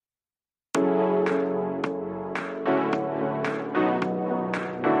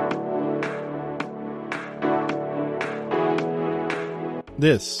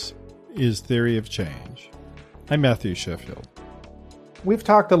This is Theory of Change. I'm Matthew Sheffield. We've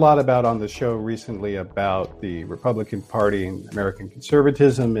talked a lot on the show recently about the Republican Party and American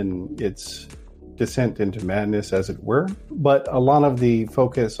conservatism and its descent into madness, as it were. But a lot of the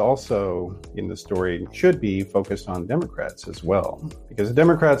focus also in the story should be focused on Democrats as well, because the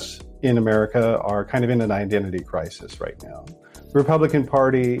Democrats in America are kind of in an identity crisis right now. The Republican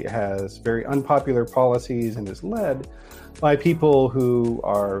Party has very unpopular policies and is led by people who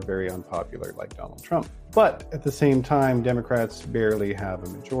are very unpopular, like Donald Trump. But at the same time, Democrats barely have a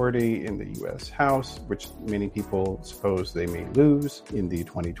majority in the U.S. House, which many people suppose they may lose in the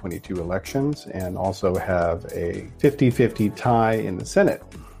 2022 elections, and also have a 50-50 tie in the Senate.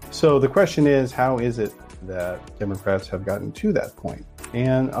 So the question is, how is it that Democrats have gotten to that point?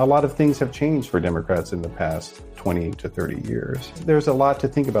 And a lot of things have changed for Democrats in the past 20 to 30 years. There's a lot to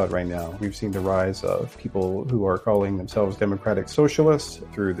think about right now. We've seen the rise of people who are calling themselves democratic socialists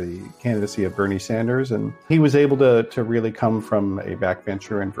through the candidacy of Bernie Sanders. And he was able to really come from a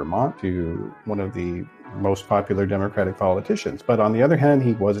backbencher in Vermont to one of the most popular Democratic politicians. But on the other hand,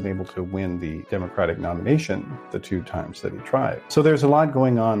 he wasn't able to win the Democratic nomination the two times that he tried. So there's a lot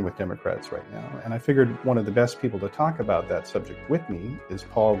going on with Democrats right now. And I figured one of the best people to talk about that subject with me is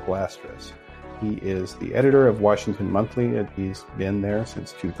Paul Glastris. He is the editor of Washington Monthly, and he's been there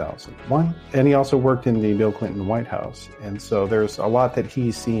since 2001. And he also worked in the Bill Clinton White House. And so there's a lot that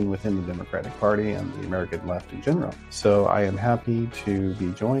he's seen within the Democratic Party and the American left in general. So I am happy to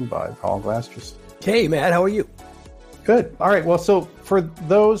be joined by Paul Glastris. Hey, Matt, how are you? Good. All right. Well, so for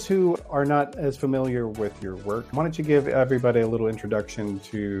those who are not as familiar with your work, why don't you give everybody a little introduction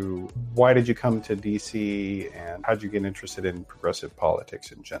to why did you come to D.C. and how did you get interested in progressive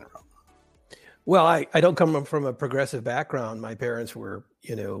politics in general? Well, I don't come from a progressive background. My parents were,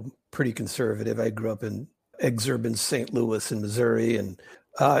 pretty conservative. I grew up in exurban St. Louis in Missouri, and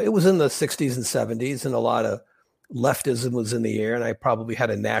it was in the 60s and 70s, and a lot of leftism was in the air, and I probably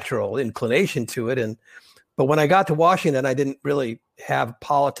had a natural inclination to it. But when I got to Washington, I didn't really have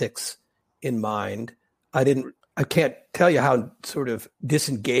politics in mind. I can't tell you how sort of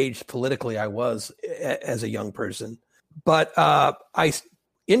disengaged politically I was as a young person. But I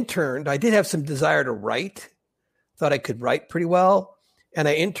interned. I did have some desire to write, thought I could write pretty well. And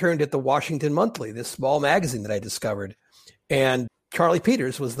I interned at the Washington Monthly, this small magazine that I discovered. And Charlie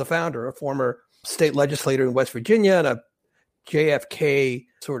Peters was the founder, a former state legislator in West Virginia and a JFK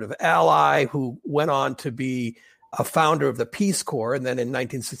sort of ally who went on to be a founder of the Peace Corps. And then in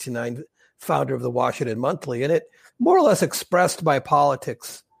 1969, founder of the Washington Monthly. And it more or less expressed my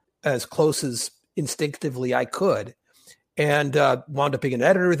politics as close as instinctively I could. And wound up being an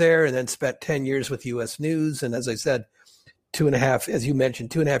editor there, and then spent 10 years with U.S. News. And as I said, 2.5, as you mentioned,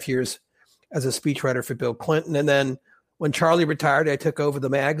 2.5 years as a speechwriter for Bill Clinton. And then when Charlie retired, I took over the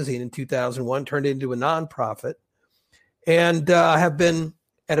magazine in 2001, turned it into a nonprofit, and have been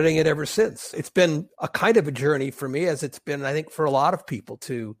editing it ever since. It's been a kind of a journey for me, as it's been, I think, for a lot of people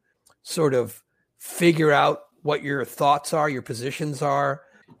to sort of figure out what your thoughts are, your positions are.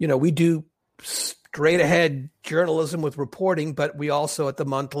 We do straight ahead journalism with reporting, but we also at the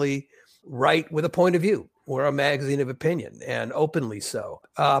Monthly write with a point of view. We're a magazine of opinion, and openly so,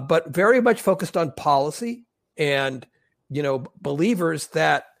 but very much focused on policy and, believers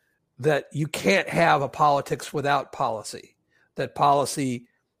that you can't have a politics without policy, that policy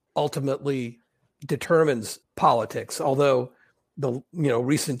ultimately determines politics, although the,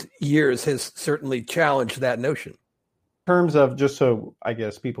 recent years has certainly challenged that notion. In terms of, just so I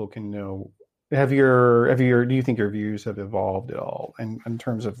guess people can know, do you think your views have evolved at all in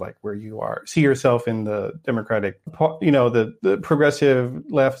terms of like where you see yourself in the Democratic, the progressive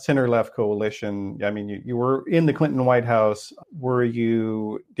left, center left coalition? I mean, you were in the Clinton White House. Did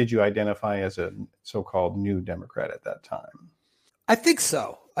you identify as a so-called new Democrat at that time? I think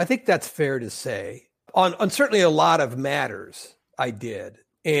so. I think that's fair to say. On certainly a lot of matters, I did.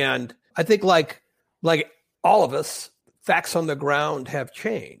 And I think like all of us, facts on the ground have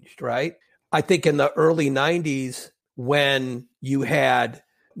changed, right? I think in the early 90s, when you had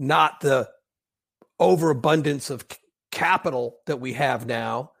not the overabundance of capital that we have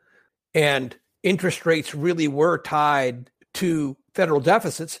now, and interest rates really were tied to federal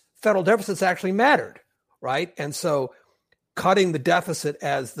deficits actually mattered, right? And so cutting the deficit,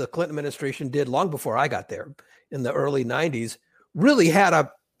 as the Clinton administration did long before I got there in the early 90s, really had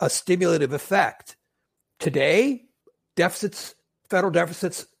a stimulative effect. Today, federal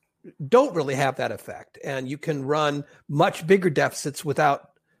deficits don't really have that effect. And you can run much bigger deficits without,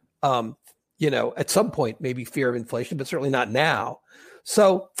 at some point, maybe fear of inflation, but certainly not now.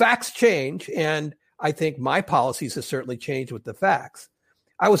 So facts change. And I think my policies have certainly changed with the facts.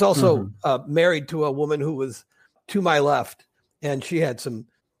 I was also married to a woman who was to my left, and she had some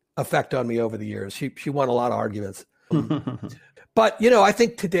effect on me over the years. She won a lot of arguments. But, I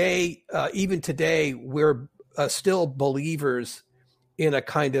think today, even today, we're still believers in a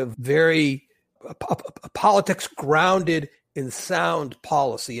kind of very politics grounded in sound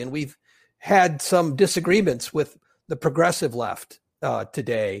policy. And we've had some disagreements with the progressive left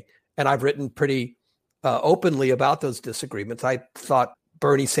today. And I've written pretty openly about those disagreements. I thought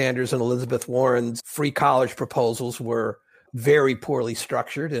Bernie Sanders and Elizabeth Warren's free college proposals were very poorly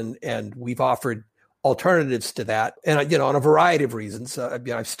structured. And we've offered alternatives to that. And, on a variety of reasons.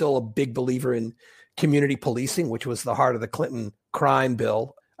 I'm still a big believer in community policing, which was the heart of the Clinton crime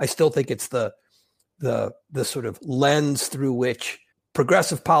bill. I still think it's the sort of lens through which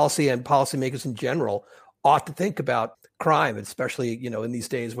progressive policy and policymakers in general ought to think about crime, especially, in these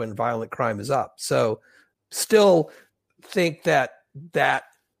days when violent crime is up. So still think that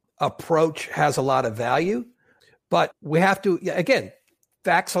approach has a lot of value, but we have to, again,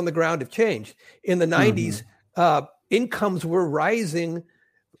 facts on the ground have changed. In the 90s, incomes were rising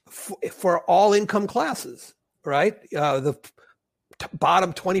for all income classes, right? The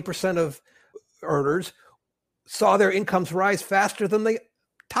bottom 20% of earners saw their incomes rise faster than the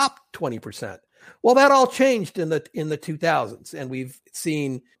top 20%. Well, that all changed in the 2000s, and we've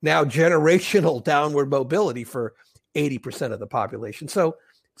seen now generational downward mobility for 80% of the population. So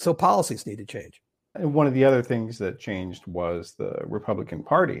policies need to change. And one of the other things that changed was the Republican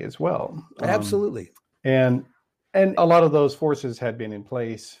Party as well. Absolutely. And a lot of those forces had been in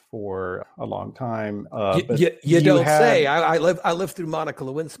place for a long time. You don't say. I lived through Monica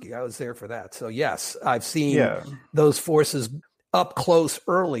Lewinsky. I was there for that. So yes, I've seen those forces up close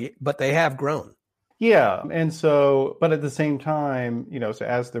early, but they have grown. Yeah. And so, but at the same time, so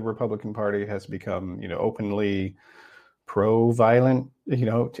as the Republican Party has become, openly pro-violent,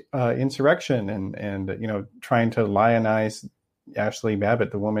 insurrection and trying to lionize Ashley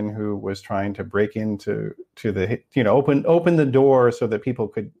Babbitt, the woman who was trying to break into the, open the door so that people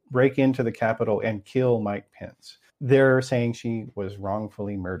could break into the Capitol and kill Mike Pence. They're saying she was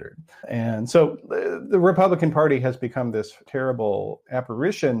wrongfully murdered. And so the Republican Party has become this terrible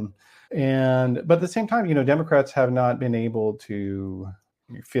apparition. But at the same time, Democrats have not been able to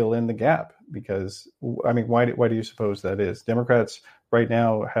fill in the gap because, why do you suppose that is? Democrats right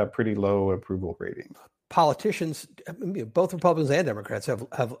now have pretty low approval ratings. Politicians, both Republicans and Democrats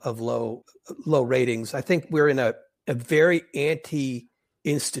have low ratings. I think we're in a very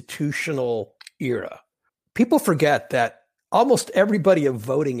anti-institutional era. People forget that almost everybody of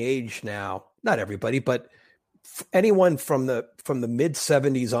voting age now, not everybody, but anyone from the mid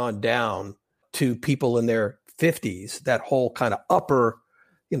 70s on down to people in their 50s, that whole kind of upper,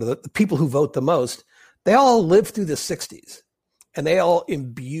 the people who vote the most, they all lived through the 60s. And they all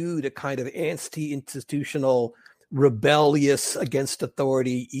imbued a kind of anti-institutional, rebellious against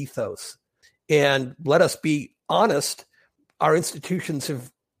authority ethos. And let us be honest, our institutions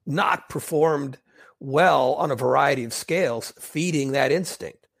have not performed well on a variety of scales, feeding that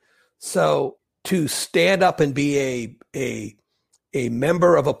instinct. So to stand up and be a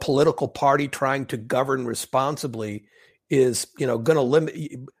member of a political party trying to govern responsibly is, going to limit,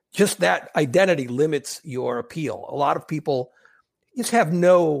 just that identity limits your appeal. A lot of people just have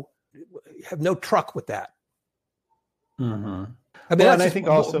no truck with that. Mm-hmm. I think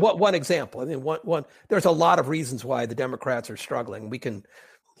also one example. One. There's a lot of reasons why the Democrats are struggling. We can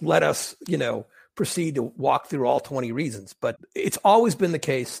let us, proceed to walk through all 20 reasons. But it's always been the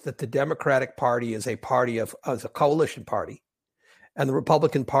case that the Democratic Party is a coalition party, and the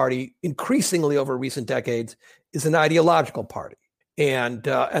Republican Party, increasingly over recent decades, is an ideological party and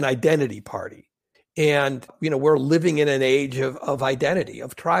an identity party. And, we're living in an age of identity,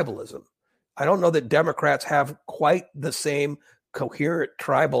 of tribalism. I don't know that Democrats have quite the same coherent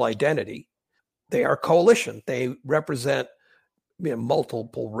tribal identity. They are coalition. They represent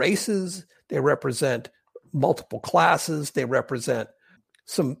multiple races. They represent multiple classes. They represent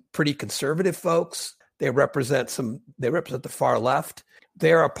some pretty conservative folks. They represent the far left.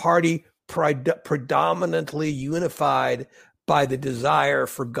 They're a party predominantly unified by the desire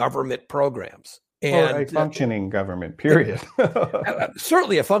for government programs. And a functioning government, period.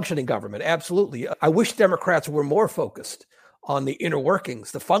 Certainly a functioning government, absolutely. I wish Democrats were more focused on the inner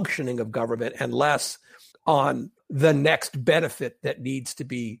workings, the functioning of government, and less on the next benefit that needs to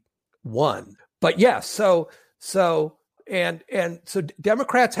be won. But yes, so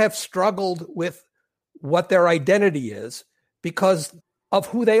Democrats have struggled with what their identity is because of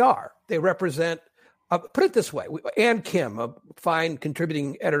who they are. They represent. Put it this way, Ann Kim, a fine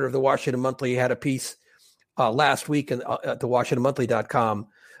contributing editor of the Washington Monthly, had a piece last week at the WashingtonMonthly.com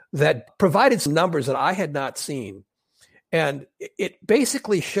that provided some numbers that I had not seen. And it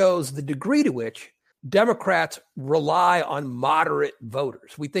basically shows the degree to which Democrats rely on moderate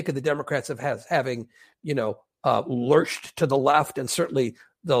voters. We think of the Democrats as having, lurched to the left, and certainly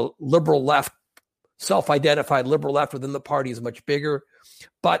the liberal left, self-identified liberal left within the party is much bigger.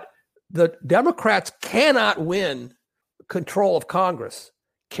 But the Democrats cannot win control of Congress,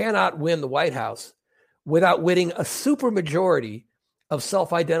 cannot win the White House without winning a supermajority of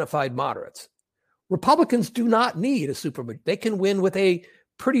self-identified moderates. Republicans do not need a supermajority. They can win with a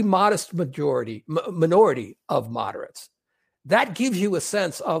pretty modest minority of moderates. That gives you a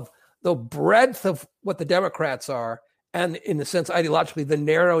sense of the breadth of what the Democrats are, and in a sense, ideologically, the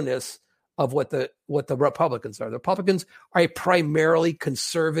narrowness of what the Republicans are. The Republicans are a primarily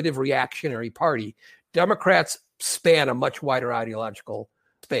conservative, reactionary party. Democrats span a much wider ideological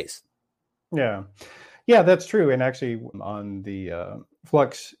space. Yeah, that's true. And actually, on the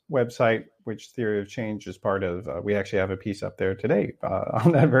Flux website, which Theory of Change is part of, we actually have a piece up there today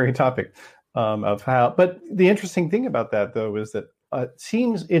on that very topic of how. But the interesting thing about that, though, is that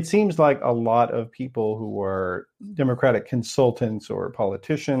it seems like a lot of people who are Democratic consultants or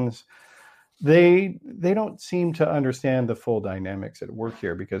politicians, they don't seem to understand the full dynamics at work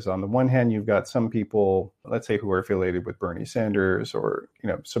here, because on the one hand, you've got some people, let's say, who are affiliated with Bernie Sanders or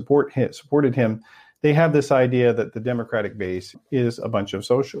supported him. They have this idea that the Democratic base is a bunch of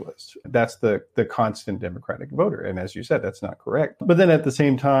socialists. That's the constant Democratic voter. And as you said, that's not correct. But then at the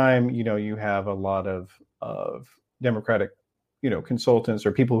same time, you have a lot of Democratic, consultants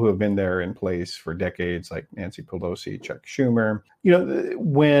or people who have been there in place for decades, like Nancy Pelosi, Chuck Schumer.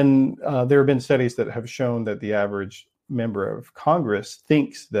 When there have been studies that have shown that the average member of Congress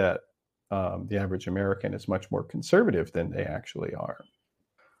thinks that the average American is much more conservative than they actually are.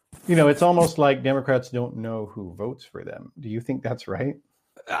 It's almost like Democrats don't know who votes for them. Do you think that's right?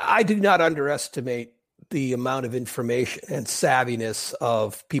 I do not underestimate the amount of information and savviness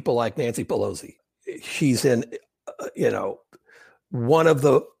of people like Nancy Pelosi. She's in, one of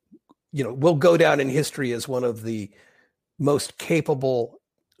the, will go down in history as one of the most capable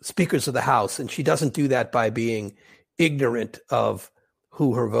speakers of the House. And she doesn't do that by being ignorant of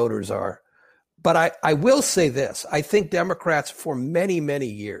who her voters are. But I will say this. I think Democrats for many, many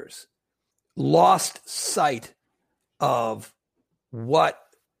years lost sight of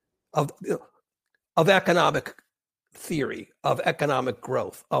economic theory, of economic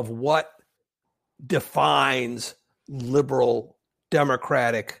growth, of what defines liberal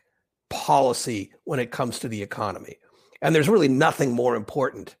democratic policy when it comes to the economy. And there's really nothing more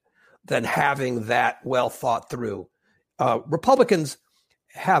important than having that well thought through. Republicans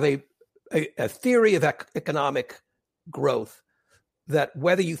have a theory of economic growth that,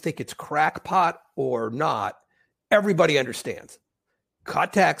 whether you think it's crackpot or not, everybody understands.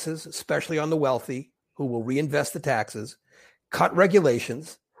 Cut taxes, especially on the wealthy, who will reinvest the taxes, cut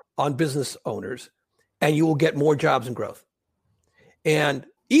regulations on business owners, and you will get more jobs and growth. And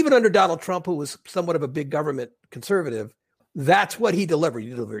even under Donald Trump, who was somewhat of a big government conservative, that's what he delivered. He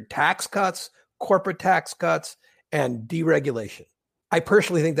delivered tax cuts, corporate tax cuts, and deregulation. I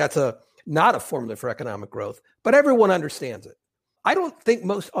personally think that's not a formula for economic growth, but everyone understands it. I don't think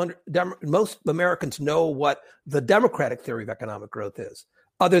most Americans know what the Democratic theory of economic growth is,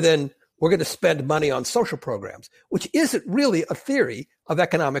 other than we're going to spend money on social programs, which isn't really a theory of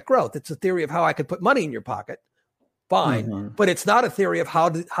economic growth. It's a theory of how I could put money in your pocket. Fine, but it's not a theory of how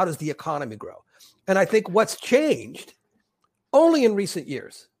does the economy grow. And I think what's changed only in recent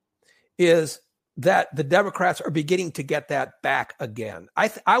years is that the Democrats are beginning to get that back again.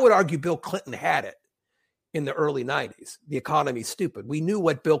 I would argue Bill Clinton had it in the early 90s. The economy's stupid. We knew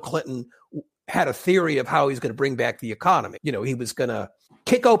what Bill Clinton had a theory of how he's going to bring back the economy. He was going to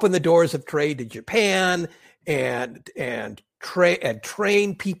kick open the doors of trade to Japan and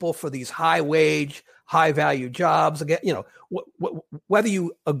train people for these high wage, high value jobs. Again, whether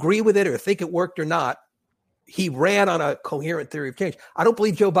you agree with it or think it worked or not, he ran on a coherent theory of change. I don't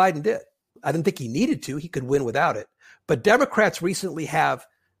believe Joe Biden did. I didn't think he needed to. He could win without it. But Democrats recently have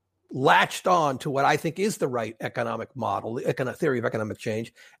latched on to what I think is the right economic model, the theory of economic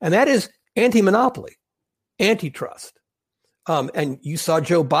change, and that is anti-monopoly, antitrust. And you saw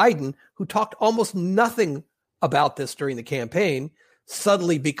Joe Biden, who talked almost nothing about this during the campaign,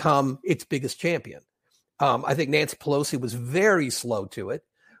 suddenly become its biggest champion. I think Nancy Pelosi was very slow to it,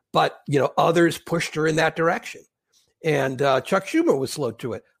 but others pushed her in that direction. And Chuck Schumer was slow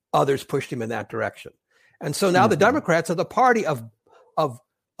to it. Others pushed him in that direction. And so now the Democrats are the party of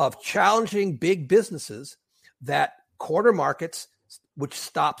challenging big businesses that corner markets, which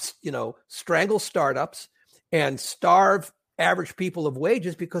stops, strangle startups and starve average people of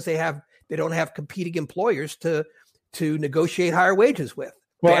wages because they don't have competing employers to negotiate higher wages with.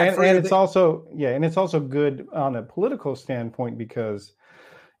 Well, and it's also good on a political standpoint because,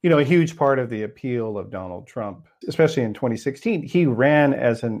 a huge part of the appeal of Donald Trump, especially in 2016, he ran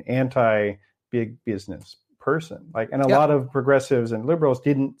as an anti-big business person. And a lot of progressives and liberals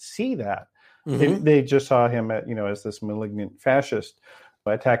didn't see that. Mm-hmm. They just saw him as this malignant fascist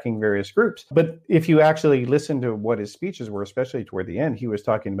attacking various groups. But if you actually listen to what his speeches were, especially toward the end, he was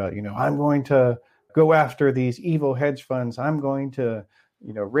talking about, I'm going to go after these evil hedge funds. I'm going to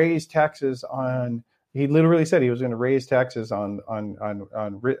raise taxes on. He literally said he was going to raise taxes on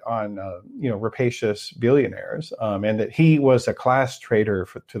rapacious billionaires, and that he was a class traitor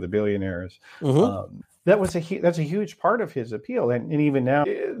to the billionaires. Mm-hmm. That's a huge part of his appeal, and even now,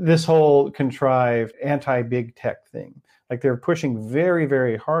 this whole contrived anti-big tech thing, they're pushing very,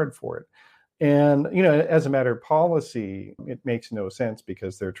 very hard for it. And as a matter of policy, it makes no sense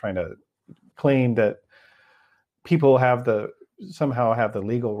because they're trying to claim that people somehow have the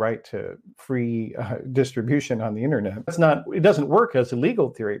legal right to free distribution on the internet. It doesn't work as a legal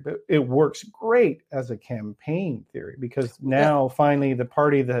theory, but it works great as a campaign theory because now finally the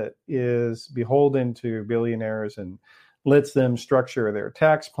party that is beholden to billionaires and lets them structure their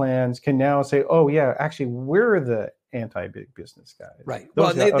tax plans can now say, oh yeah, actually we're the anti-big business guys. Right.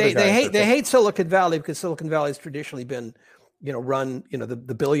 Well, they hate Silicon Valley because Silicon Valley has traditionally been run,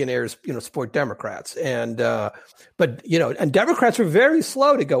 the billionaires, support Democrats. And Democrats were very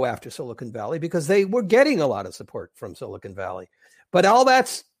slow to go after Silicon Valley because they were getting a lot of support from Silicon Valley. But all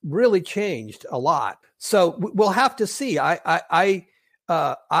that's really changed a lot. So we'll have to see. I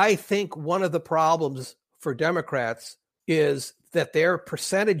think one of the problems for Democrats is that their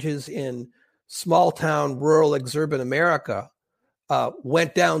percentages in small town, rural, exurban America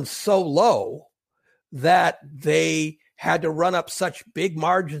went down so low that they had to run up such big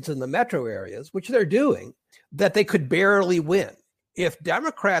margins in the metro areas, which they're doing, that they could barely win. If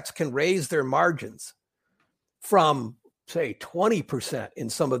Democrats can raise their margins from, say, 20%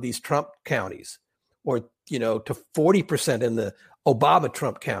 in some of these Trump counties or, to 40% in the Obama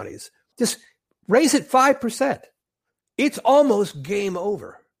Trump counties, just raise it 5%. It's almost game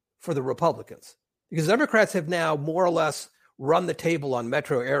over for the Republicans because Democrats have now more or less run the table on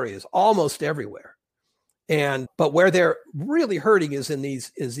metro areas almost everywhere. But where they're really hurting is in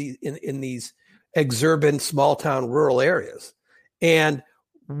these exurban, small town, rural areas. And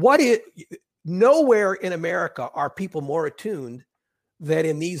nowhere in America are people more attuned than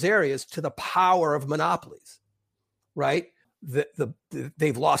in these areas to the power of monopolies, right?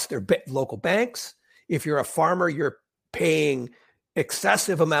 They've lost their local banks. If you're a farmer, you're paying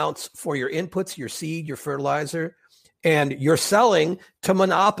excessive amounts for your inputs, your seed, your fertilizer. And you're selling to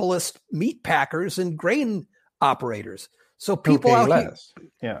monopolist meat packers and grain operators. So people out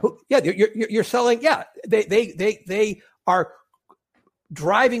here, you're selling. Yeah, they are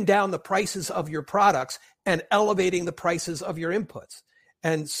driving down the prices of your products and elevating the prices of your inputs.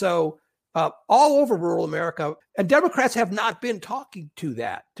 And so all over rural America, and Democrats have not been talking to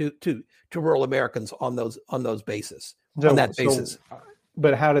that to rural Americans on those basis.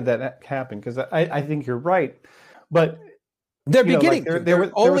 But how did that happen? Because I think you're right. But they're beginning to.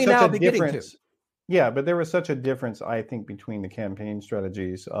 They're only now beginning to. Yeah, but there was such a difference, I think, between the campaign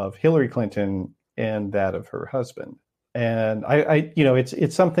strategies of Hillary and that of her husband. And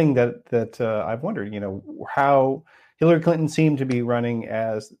it's something that I've wondered, how Hillary Clinton seemed to be running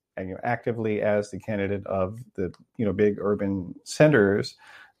as actively as the candidate of the big urban centers,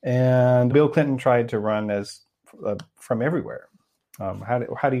 and Bill Clinton tried to run as from everywhere.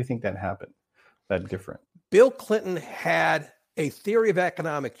 How do you think that happened? That different? Bill Clinton had a theory of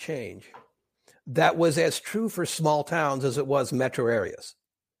economic change that was as true for small towns as it was metro areas.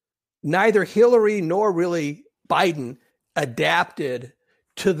 Neither Hillary nor really Biden adapted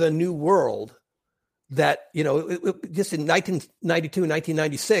to the new world that, just in 1992,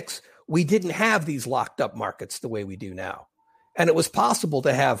 1996, we didn't have these locked up markets the way we do now. And it was possible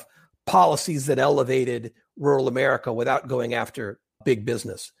to have policies that elevated rural America without going after big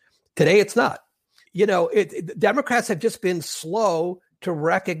business. Today, it's not. Democrats have just been slow to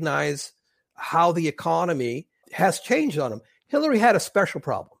recognize how the economy has changed on them. Hillary had a special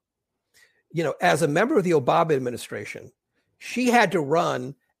problem. As a member of the Obama administration, she had to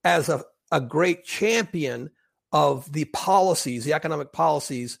run as a great champion of the economic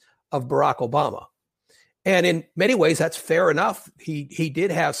policies of Barack Obama. And in many ways, that's fair enough. He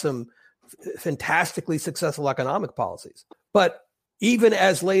did have some fantastically successful economic policies. But even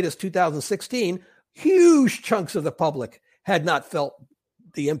as late as 2016, huge chunks of the public had not felt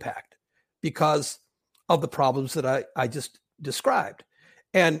the impact because of the problems that I just described.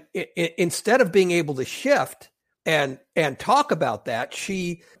 And instead of being able to shift and talk about that,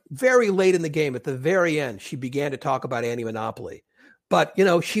 she very late in the game, at the very end, she began to talk about anti-monopoly. But,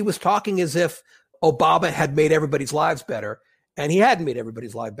 she was talking as if Obama had made everybody's lives better, and he hadn't made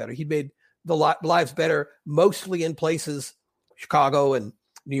everybody's life better. He'd made the lives better mostly in places, Chicago and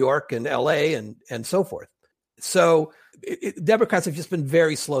New York and LA and so forth. So Democrats have just been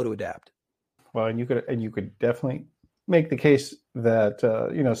very slow to adapt. Well, and you could definitely make the case that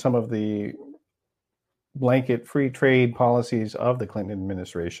some of the blanket free trade policies of the Clinton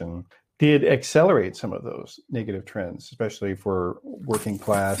administration did accelerate some of those negative trends, especially for working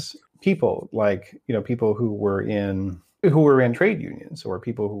class people, like people who were in trade unions or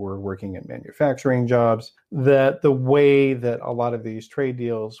people who were working in manufacturing jobs. That the way that a lot of these trade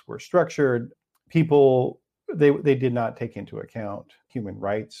deals were structured, they did not take into account human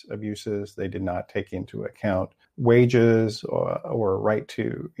rights abuses. They did not take into account wages or right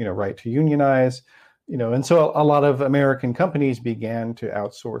to unionize. And so a lot of American companies began to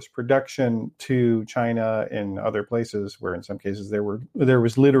outsource production to China and other places where in some cases there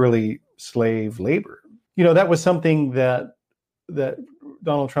was literally slave labor. That was something that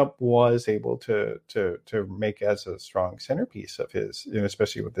Donald Trump was able to make as a strong centerpiece of his,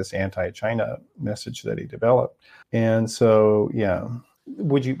 especially with this anti-China message that he developed. And so, yeah,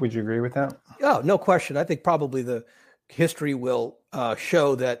 would you agree with that? Oh, no question. I think probably the history will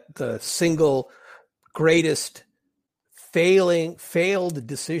show that the single greatest failed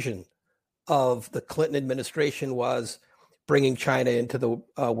decision of the Clinton administration was bringing China into the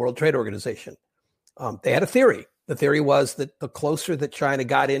World Trade Organization. They had a theory. The theory was that the closer that China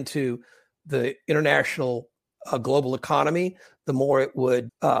got into the international global economy, the more it would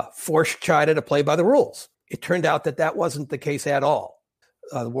force China to play by the rules. It turned out that wasn't the case at all.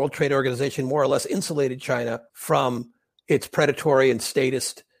 The World Trade Organization more or less insulated China from its predatory and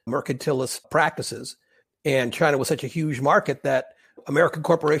statist mercantilist practices. And China was such a huge market that American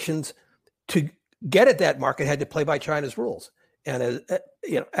corporations, to get at that market, had to play by China's rules. And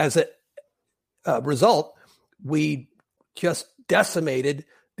as a result, we just decimated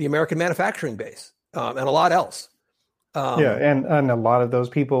the American manufacturing base and a lot else. And a lot of those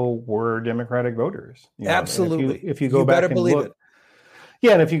people were Democratic voters. Absolutely. If you go back and believe look, it.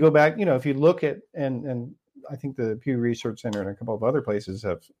 Yeah, and if you go back, if you look at and I think the Pew Research Center and a couple of other places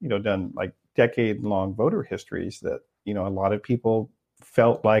have done like decade-long voter histories that a lot of people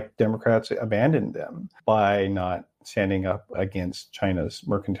felt like Democrats abandoned them by not standing up against China's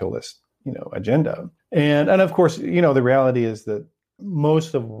mercantilist agenda. And of course, the reality is that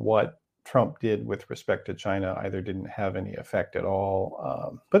most of what Trump did with respect to China either didn't have any effect at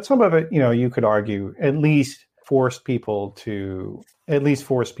all, but some of it, you could argue, at least forced people to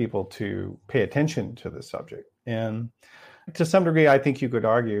pay attention to the subject. And to some degree, I think you could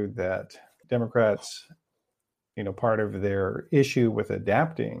argue that Democrats, part of their issue with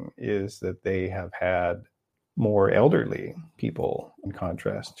adapting is that they have had more elderly people in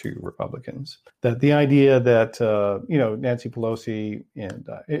contrast to Republicans. That the idea that, Nancy Pelosi and,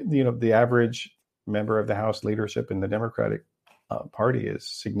 the average member of the House leadership in the Democratic Party is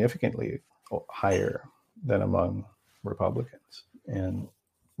significantly higher than among Republicans. And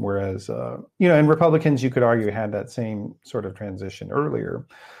whereas, and Republicans, you could argue, had that same sort of transition earlier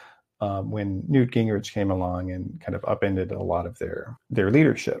when Newt Gingrich came along and kind of upended a lot of their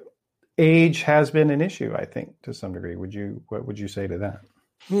leadership. Age has been an issue, I think, to some degree. What would you say to that?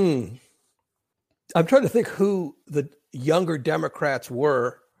 I'm trying to think who the younger Democrats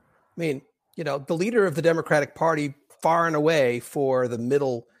were. I mean, the leader of the Democratic Party far and away for the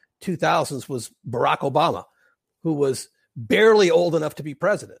middle 2000s was Barack Obama, who was barely old enough to be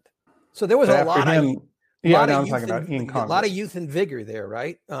president. So there was a lot of youth and vigor there,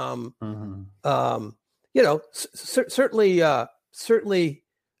 right? Certainly.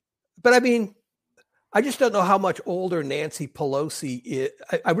 But I mean, I just don't know how much older Nancy Pelosi is.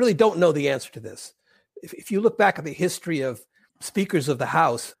 I really don't know the answer to this. If you look back at the history of speakers of the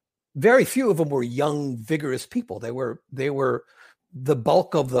House, very few of them were young, vigorous people. They were the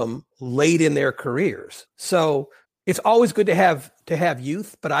bulk of them late in their careers. So it's always good to have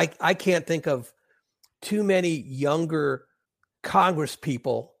youth, but I can't think of too many younger Congress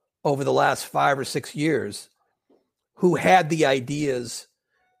people over the last 5 or 6 years who had the ideas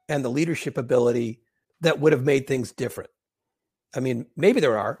and the leadership ability that would have made things different. I mean, maybe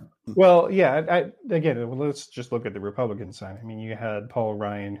there are. Well, yeah. Let's just look at the Republican side. I mean, you had Paul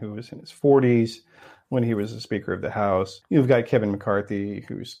Ryan, who was in his 40s. when he was the Speaker of the House. You've got Kevin McCarthy,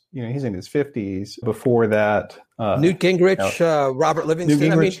 who's, he's in his 50s. Before that, Newt Gingrich, Robert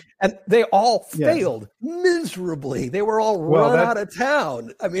Livingston. I mean, and they all failed miserably. They were all run out of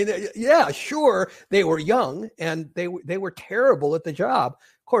town. I mean, yeah, sure, they were young and they were terrible at the job.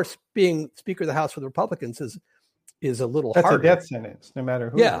 Of course, being Speaker of the House for the Republicans is a little harder. That's a death sentence, no matter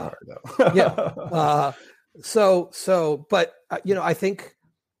who you are, though. But I think,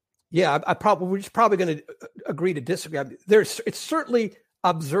 we're just probably going to agree to disagree. It's certainly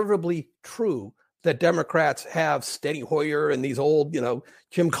observably true that Democrats have Steny Hoyer and these old,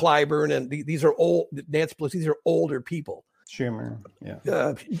 Jim Clyburn, and these are old, Nancy Pelosi, these are older people. Schumer.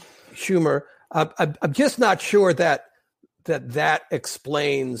 I'm just not sure that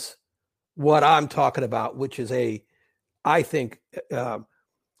explains what I'm talking about, which is I think,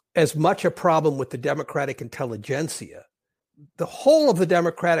 as much a problem with the Democratic intelligentsia. The whole of the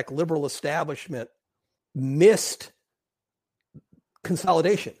Democratic liberal establishment missed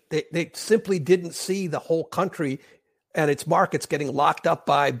consolidation. They simply didn't see the whole country and its markets getting locked up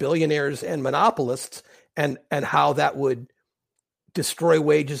by billionaires and monopolists, and how that would destroy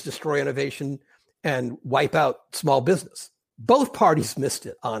wages, destroy innovation, and wipe out small business. Both parties missed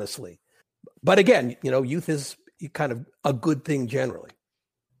it, honestly. But again, youth is kind of a good thing generally.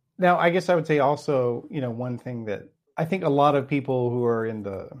 Now, I guess I would say also, one thing that I think a lot of people who are in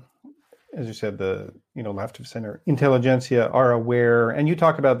the, as you said, the left of center intelligentsia are aware, and you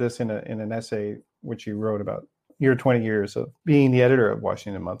talk about this in an essay which you wrote about your 20 years of being the editor of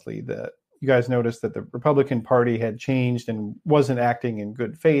Washington Monthly, that you guys noticed that the Republican Party had changed and wasn't acting in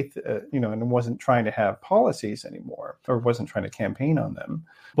good faith, and wasn't trying to have policies anymore, or wasn't trying to campaign on them.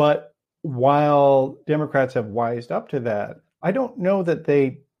 But while Democrats have wised up to that, I don't know that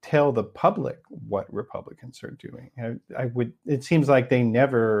they tell the public what Republicans are doing. It seems like they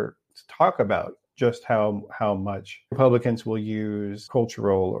never talk about just how much Republicans will use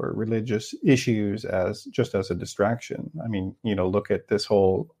cultural or religious issues as a distraction. I mean, look at this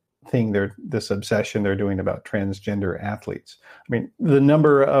whole thing, this obsession they're doing about transgender athletes. I mean, the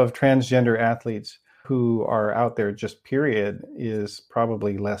number of transgender athletes who are out there just period is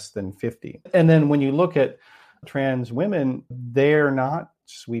probably less than 50. And then when you look at trans women, they're not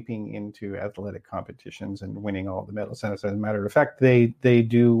sweeping into athletic competitions and winning all the medals. And as a matter of fact, they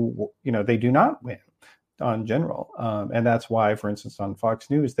do not win on general. And that's why, for instance, on Fox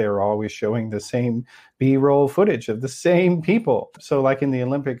News, they're always showing the same B-roll footage of the same people. So like in the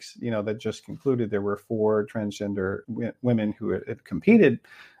Olympics, that just concluded, there were 4 transgender women who had competed,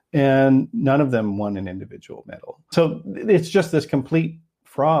 and none of them won an individual medal. So it's just this complete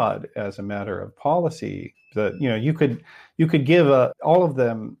fraud as a matter of policy that, you could give all of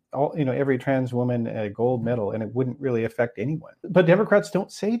them, every trans woman a gold medal, and it wouldn't really affect anyone. But Democrats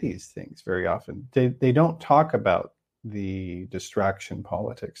don't say these things very often. They don't talk about the distraction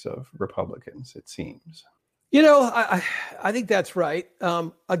politics of Republicans, it seems. I think that's right.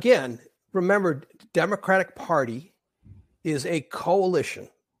 Again, remember, Democratic Party is a coalition.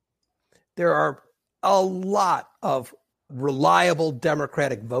 There are a lot of reliable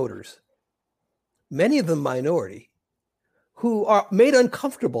Democratic voters, many of them minority, who are made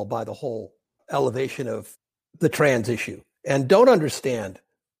uncomfortable by the whole elevation of the trans issue and don't understand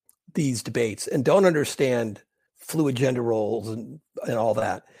these debates and don't understand fluid gender roles and all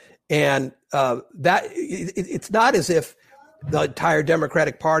that. And it's not as if the entire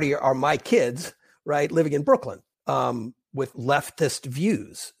Democratic Party are my kids, right, living in Brooklyn with leftist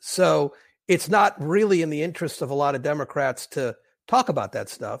views. So it's not really in the interest of a lot of Democrats to talk about that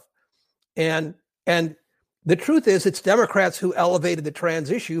stuff. And the truth is, it's Democrats who elevated the trans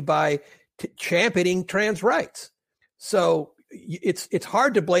issue by championing trans rights. So it's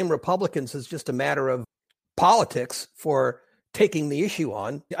hard to blame Republicans as just a matter of politics for taking the issue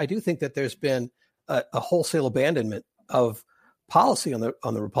on. I do think that there's been a wholesale abandonment of policy on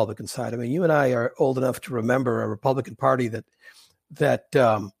the Republican side. I mean, you and I are old enough to remember a Republican Party that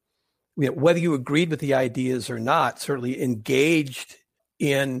whether you agreed with the ideas or not, certainly engaged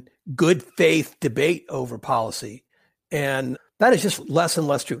in good faith debate over policy. And that is just less and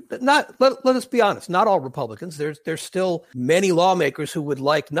less true. Let us be honest, not all Republicans. There's still many lawmakers who would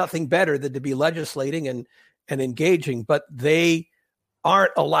like nothing better than to be legislating and engaging, but they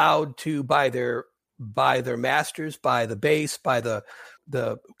aren't allowed to, by their masters, by the base, by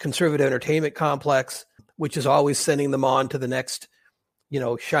the conservative entertainment complex, which is always sending them on to the next,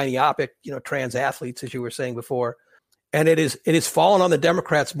 shiny object, trans athletes, as you were saying before. And it is fallen on the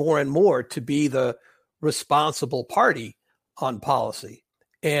Democrats more and more to be the responsible party on policy.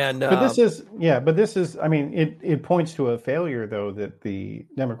 And but this is, I mean, it points to a failure, though, that the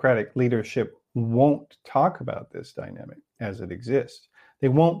Democratic leadership won't talk about this dynamic as it exists. They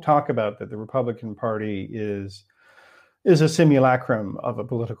won't talk about that the Republican Party is a simulacrum of a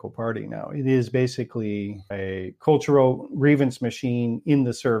political party now. It is basically a cultural grievance machine in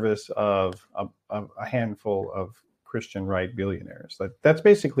the service of a handful of Christian right billionaires. That's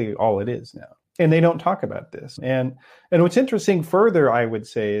basically all it is now. And they don't talk about this. And what's interesting further, I would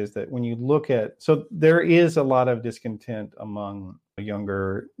say, is that when you look at, so there is a lot of discontent among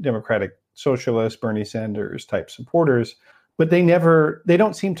younger Democratic socialists, Bernie Sanders type supporters, but they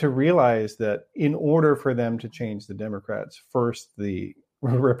don't seem to realize that in order for them to change the Democrats, first the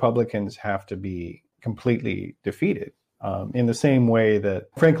Republicans have to be completely defeated. In the same way that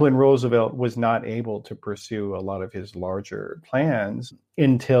Franklin Roosevelt was not able to pursue a lot of his larger plans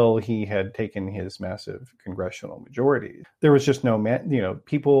until he had taken his massive congressional majority. There was just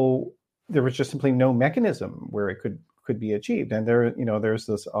there was just simply no mechanism where it could be achieved. And there's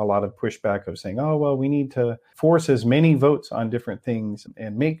a lot of pushback of saying, oh, well, we need to force as many votes on different things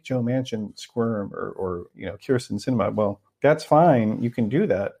and make Joe Manchin squirm or Kyrsten Sinema. Well, that's fine. You can do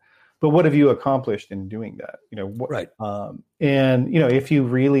that. But what have you accomplished in doing that? Right. If you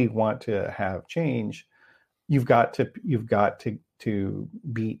really want to have change, you've got to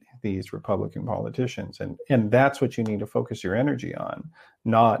beat these Republican politicians, and that's what you need to focus your energy on,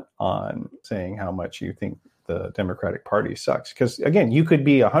 not on saying how much you think the Democratic Party sucks. Because again, you could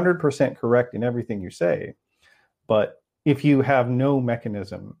be 100% correct in everything you say, but if you have no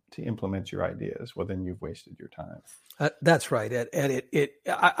mechanism to implement your ideas, well, then you've wasted your time. That's right. And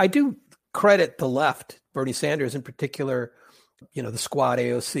I do credit the left, Bernie Sanders in particular, the squad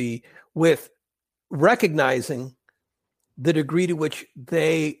AOC, with recognizing the degree to which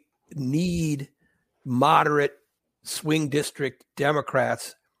they need moderate swing district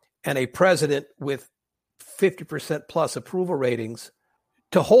Democrats and a president with 50% plus approval ratings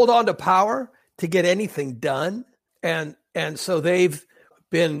to hold on to power to get anything done. And so they've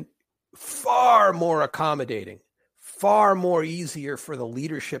been far more accommodating, far more easier for the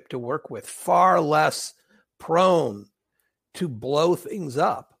leadership to work with, far less prone to blow things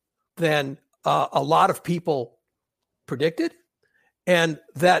up than a lot of people predicted. And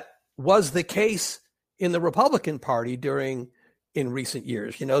that was the case in the Republican Party in recent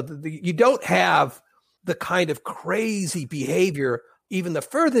years. You don't have the kind of crazy behavior, even the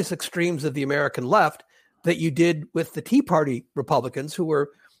furthest extremes of the American left, that you did with the Tea Party Republicans who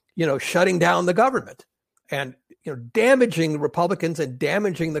were, shutting down the government and, damaging Republicans and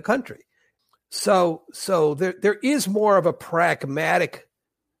damaging the country. So there is more of a pragmatic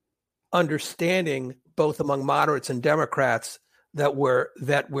understanding, both among moderates and Democrats, that we're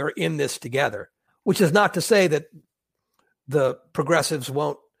in this together, which is not to say that the progressives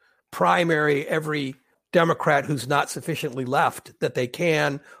won't primary every Democrat who's not sufficiently left that they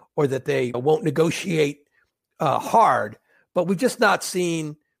can, or that they won't negotiate hard. But we've just not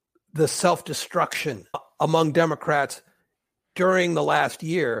seen the self-destruction among Democrats during the last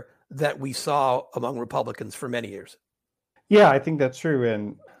year that we saw among Republicans for many years. Yeah, I think that's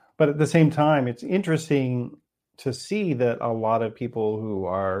true. But at the same time, it's interesting to see that a lot of people who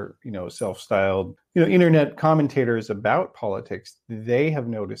are, self-styled, internet commentators about politics, they have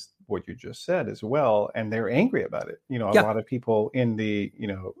noticed what you just said as well, and they're angry about it. A lot of people in the,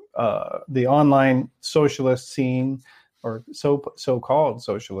 the online socialist scene, or so-called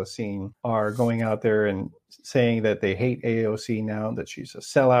socialist scene, are going out there and saying that they hate AOC now, that she's a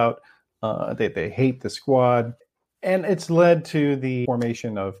sellout, that they hate the squad. And it's led to the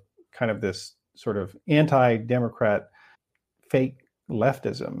formation of kind of this sort of anti-Democrat fake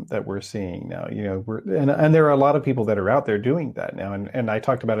leftism that we're seeing now. And there are a lot of people that are out there doing that now. And I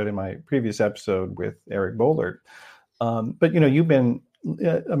talked about it in my previous episode with Eric Bollert. But you've been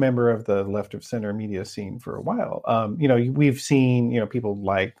a member of the left of center media scene for a while. We've seen, people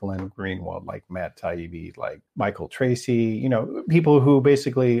like Glenn Greenwald, like Matt Taibbi, like Michael Tracy, people who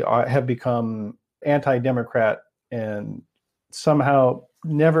basically have become anti-Democrat and somehow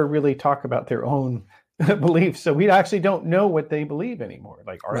never really talk about their own beliefs. So we actually don't know what they believe anymore.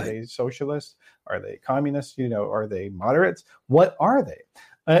 Like, are they socialists? Are they communists? Are they moderates? What are they?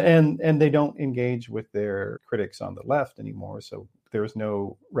 And they don't engage with their critics on the left anymore. So there's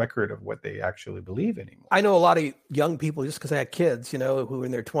no record of what they actually believe anymore. I know a lot of young people, just because I had kids, who are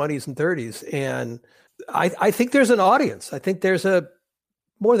in their 20s and 30s. And I think there's an audience. I think there's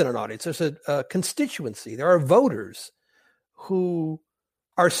more than an audience. There's a constituency. There are voters who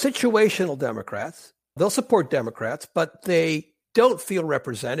are situational Democrats. They'll support Democrats, but they don't feel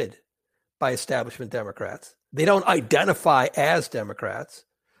represented by establishment Democrats. They don't identify as Democrats.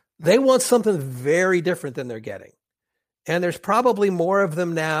 They want something very different than they're getting. And there's probably more of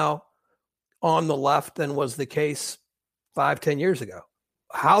them now on the left than was the case 5-10 years ago.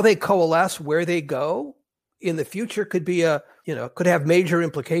 How they coalesce, where they go in the future could be could have major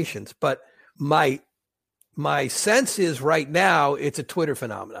implications. But my sense is right now it's a Twitter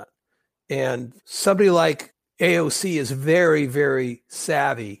phenomenon. And somebody like AOC is very, very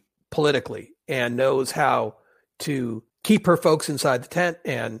savvy politically and knows how to keep her folks inside the tent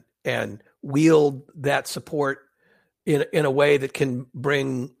and wield that support in a way that can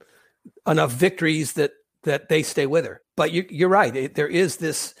bring enough victories that they stay with her. But you're right. There is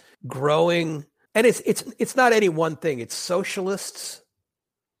this growing, and it's not any one thing. It's socialists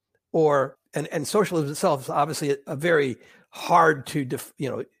and socialism itself is obviously a very hard to,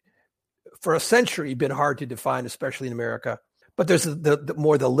 for a century been hard to define, especially in America. But there's the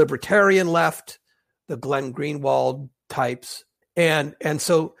more the libertarian left, the Glenn Greenwald types, and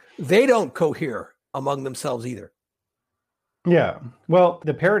so they don't cohere among themselves either. Yeah. Well,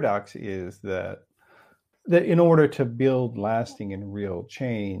 the paradox is that in order to build lasting and real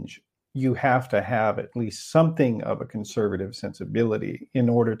change, you have to have at least something of a conservative sensibility in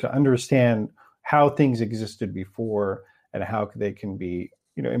order to understand how things existed before and how they can be,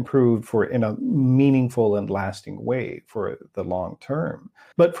 improved in a meaningful and lasting way for the long term.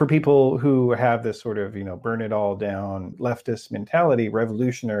 But for people who have this sort of, burn it all down leftist mentality,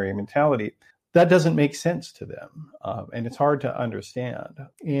 revolutionary mentality, that doesn't make sense to them. And it's hard to understand.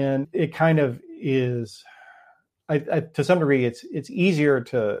 And it kind of is, to some degree, it's easier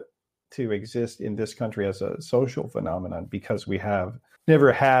to exist in this country as a social phenomenon because we have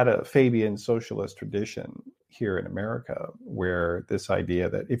never had a Fabian socialist tradition here in America, where this idea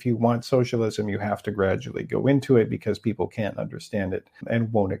that if you want socialism, you have to gradually go into it because people can't understand it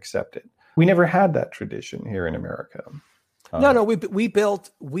and won't accept it. We never had that tradition here in America. No, we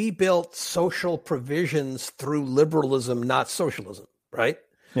built social provisions through liberalism, not socialism, right?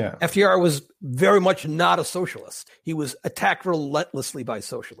 Yeah. FDR was very much not a socialist. He was attacked relentlessly by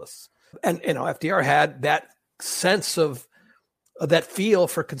socialists. And FDR had that sense of that feel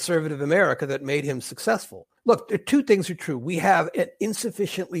for conservative America that made him successful. Look, two things are true. We have an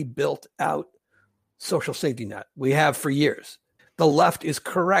insufficiently built out social safety net. We have for years. The left is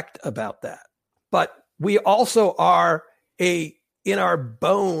correct about that. But we also are in our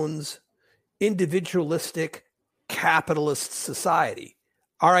bones, individualistic capitalist society.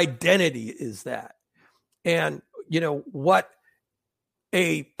 Our identity is that. And, what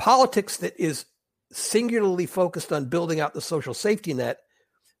a politics that is singularly focused on building out the social safety net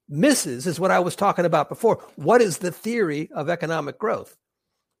misses is what I was talking about before. What is the theory of economic growth?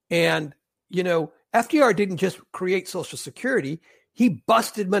 And, FDR didn't just create Social Security. He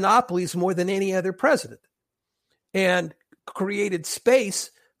busted monopolies more than any other president and created space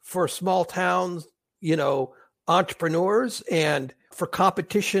for small towns, entrepreneurs and for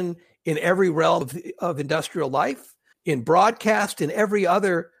competition in every realm of industrial life, in broadcast, in every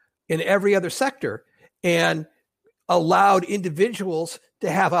other sector, and allowed individuals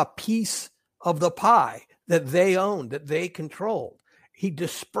to have a piece of the pie that they owned, that they controlled. He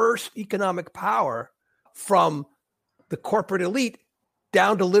dispersed economic power from the corporate elite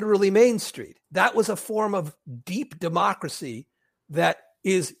down to literally Main Street. That was a form of deep democracy that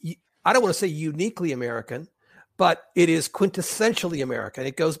is, I don't want to say uniquely American, but it is quintessentially American.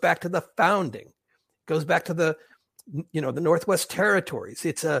 It goes back to the founding. It goes back to the Northwest Territories.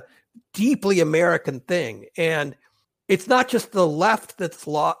 It's a deeply American thing. And it's not just the left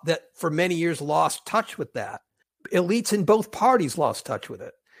that for many years lost touch with that. Elites in both parties lost touch with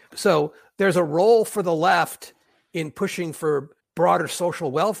it. So there's a role for the left in pushing for broader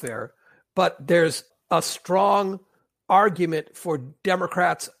social welfare, but there's a strong argument for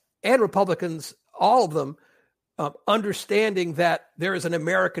Democrats and Republicans, all of them, understanding that there is an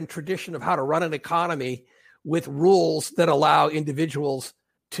American tradition of how to run an economy with rules that allow individuals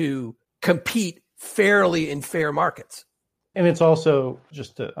to compete fairly in fair markets. And it's also,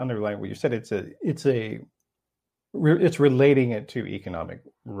 just to underline what you said, it's relating it to economic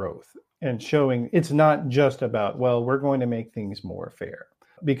growth and showing it's not just about, well, we're going to make things more fair.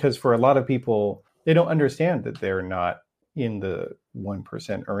 Because for a lot of people, they don't understand that they're not in the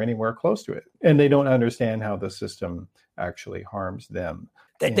 1% or anywhere close to it. And they don't understand how the system actually harms them.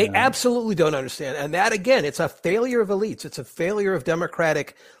 They absolutely don't understand. And that, again, it's a failure of elites. It's a failure of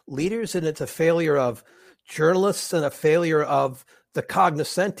democratic leaders, and it's a failure of journalists and a failure of the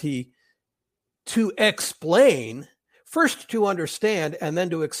cognoscenti to explain, first to understand, and then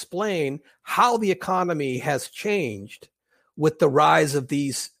to explain how the economy has changed with the rise of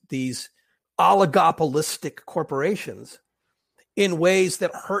these oligopolistic corporations in ways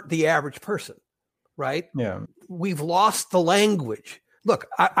that hurt the average person, right? Yeah. We've lost the language Look,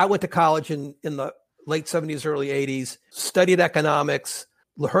 I went to college in the late 70s, early 80s, studied economics,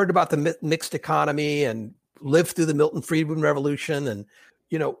 heard about the mixed economy, and lived through the Milton Friedman Revolution. And,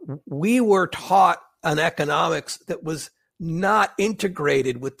 we were taught an economics that was not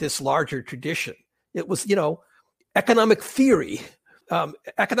integrated with this larger tradition. It was, economic theory.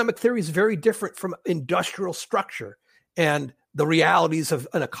 Economic theory is very different from industrial structure and the realities of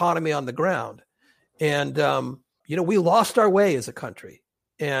an economy on the ground. And, we lost our way as a country.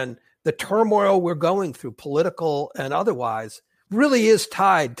 And the turmoil we're going through, political and otherwise, really is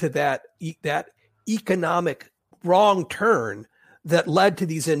tied to that economic wrong turn that led to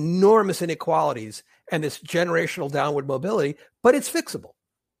these enormous inequalities and this generational downward mobility, but it's fixable.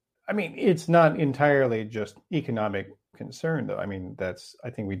 I mean, it's not entirely just economic concern, though. I mean, I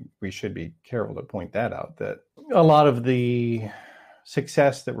think we should be careful to point that out, that a lot of the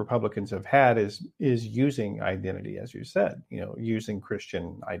success that Republicans have had is using identity, as you said, using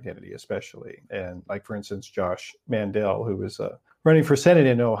Christian identity, especially. And like, for instance, Josh Mandel, who was running for Senate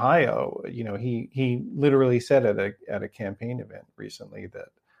in Ohio, he literally said at a campaign event recently that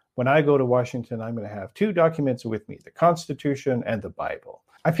when I go to Washington, I'm going to have two documents with me, the Constitution and the Bible.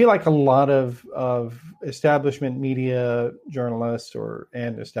 I feel like a lot of establishment media journalists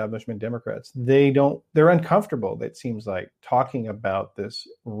and establishment Democrats, they're uncomfortable, it seems like, talking about this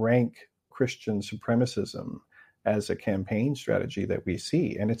rank Christian supremacism as a campaign strategy that we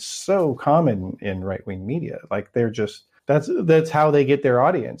see. And it's so common in right-wing media. Like, they're just, that's how they get their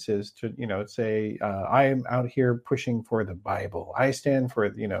audience, is to, say, I am out here pushing for the Bible. I stand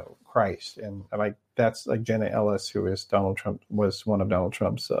for, Christ. And like, that's like Jenna Ellis, who is was one of Donald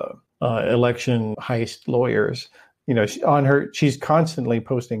Trump's election heist lawyers. She's constantly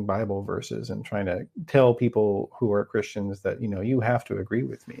posting Bible verses and trying to tell people who are Christians that, you have to agree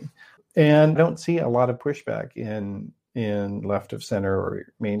with me. And I don't see a lot of pushback in left of center or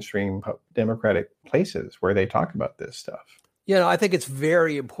mainstream Democratic places where they talk about this stuff. I think it's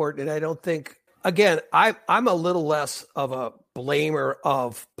very important. And I don't think, again, I'm a little less of a blamer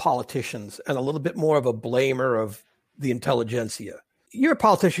of politicians and a little bit more of a blamer of the intelligentsia. You're a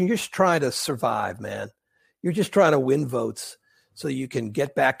politician. You're just trying to survive, man. You're just trying to win votes so you can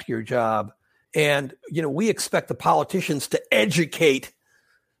get back to your job. And, we expect the politicians to educate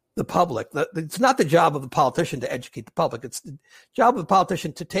the public. It's not the job of the politician to educate the public. It's the job of the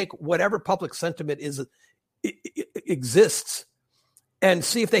politician to take whatever public sentiment exists and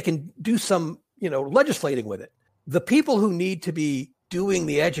see if they can do some, legislating with it. The people who need to be doing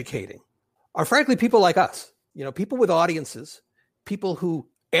the educating are, frankly, people like us, people with audiences, people who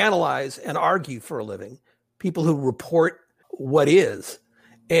analyze and argue for a living, people who report what is.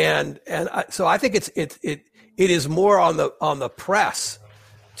 So I think it is more on the press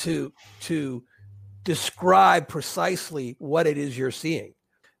to describe precisely what it is you're seeing.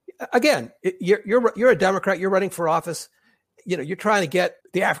 Again, you're a Democrat. You're running for office. You're trying to get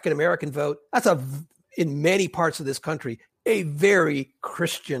the African American vote. That's in many parts of this country, a very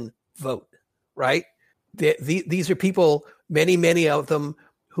Christian vote, right? These are people, many of them,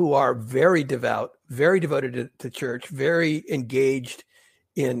 who are very devout, very devoted to church, very engaged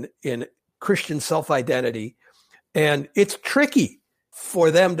in Christian self-identity, and it's tricky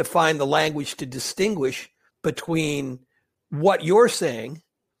for them to find the language to distinguish between what you're saying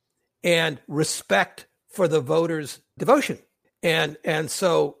and respect for the voter's devotion. And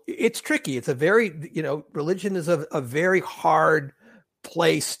so it's tricky. It's a very, religion is a very hard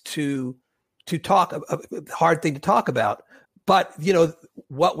place to talk, a hard thing to talk about. But,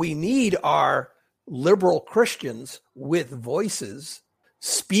 what we need are liberal Christians with voices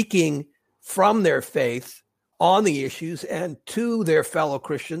speaking from their faith on the issues and to their fellow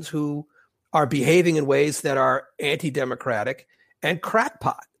Christians who are behaving in ways that are anti-democratic and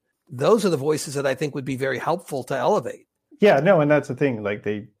crackpot. Those are the voices that I think would be very helpful to elevate. Yeah, no, and that's the thing. Like,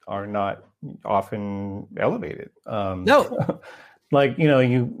 they are not often elevated. No. Like,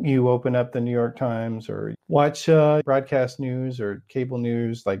 you open up the New York Times or watch broadcast news or cable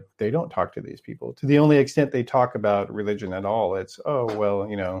news, like, they don't talk to these people. To the only extent they talk about religion at all, it's, oh, well,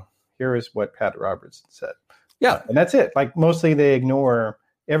 here is what Pat Robertson said. Yeah. And that's it. Like, mostly they ignore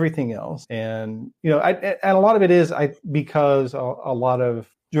everything else. And, and a lot of it is because a lot of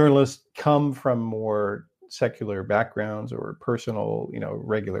journalists come from more secular backgrounds or personal,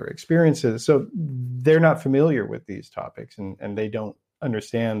 regular experiences. So they're not familiar with these topics and they don't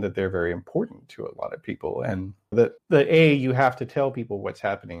understand that they're very important to a lot of people, and that you have to tell people what's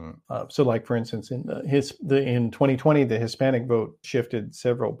happening. So, like for instance, in 2020, the Hispanic vote shifted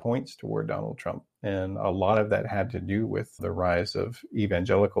several points toward Donald Trump, and a lot of that had to do with the rise of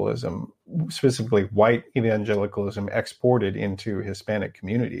evangelicalism, specifically white evangelicalism, exported into Hispanic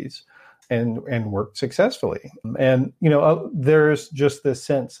communities. And worked successfully. And, there's just this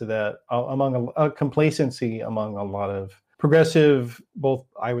sense that among a complacency among a lot of progressive, both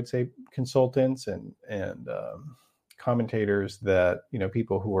I would say consultants and commentators, that,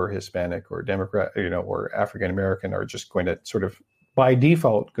 people who are Hispanic or Democrat, or African American are just going to sort of by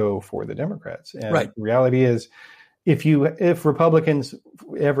default go for the Democrats. And right. The reality is, if Republicans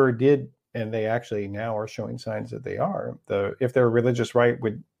ever did, and they actually now are showing signs that they are, if their religious right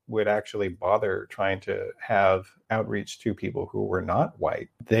would actually bother trying to have outreach to people who were not white,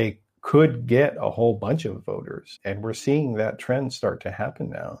 they could get a whole bunch of voters. And we're seeing that trend start to happen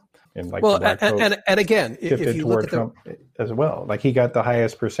now. And and again, if you look at Trump as well, like he got the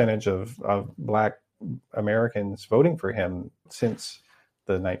highest percentage of Black Americans voting for him since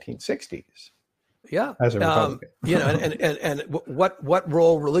the 1960s. Yeah, as a Republican. And what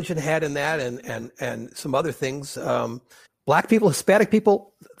role religion had in that, and some other things. Black people, Hispanic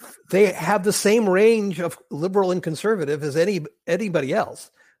people, they have the same range of liberal and conservative as anybody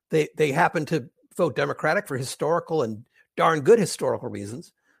else. They happen to vote Democratic for historical and darn good historical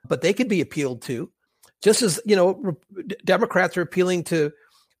reasons, but they could be appealed to, just as Democrats are appealing to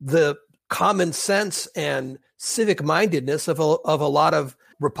the common sense and civic mindedness of a lot of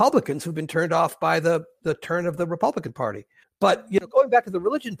Republicans who've been turned off by the turn of the Republican Party. But going back to the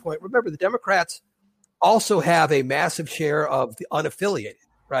religion point, remember the Democrats also have a massive share of the unaffiliated,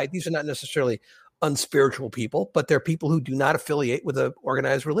 right? These are not necessarily unspiritual people, but they're people who do not affiliate with an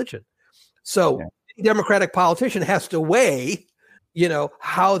organized religion. So any Democratic politician has to weigh,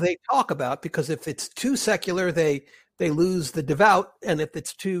 how they talk about, because if it's too secular, they lose the devout. And if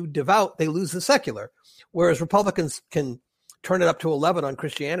it's too devout, they lose the secular. Whereas Republicans can turn it up to 11 on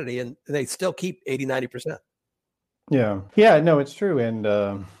Christianity and they still keep 80, 90%. Yeah. Yeah, no, it's true.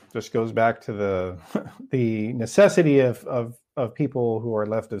 And, just goes back to the necessity of people who are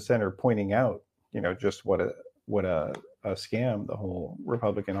left of center pointing out, just what a scam the whole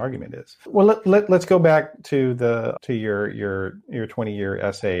Republican argument is. Well, let's go back to your 20-year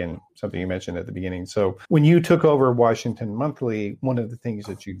essay and something you mentioned at the beginning. So when you took over Washington Monthly, one of the things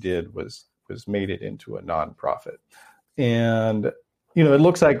that you did was made it into a nonprofit, and it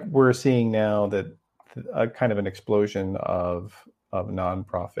looks like we're seeing now that a kind of an explosion of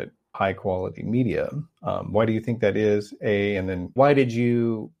nonprofit, high quality media. Why do you think that is? A, and then why did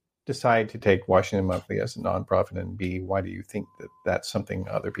you decide to take Washington Monthly as a nonprofit? And B, why do you think that that's something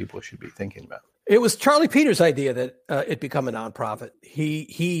other people should be thinking about? It was Charlie Peters' idea that it become a nonprofit.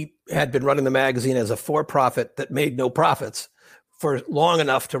 He had been running the magazine as a for-profit that made no profits for long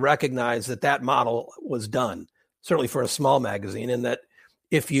enough to recognize that model was done, certainly for a small magazine, and that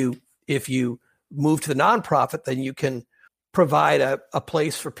if you move to the nonprofit, then you can provide a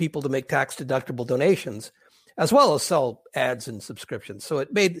place for people to make tax-deductible donations, as well as sell ads and subscriptions. So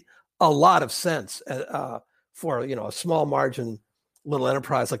it made a lot of sense for a small margin little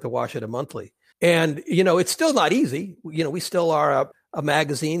enterprise like the Washington Monthly. And it's still not easy. We still are a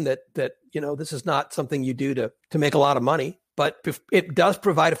magazine that this is not something you do to make a lot of money, but it does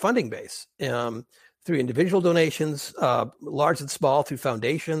provide a funding base through individual donations, large and small, through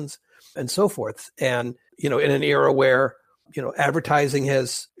foundations and so forth. And in an era where advertising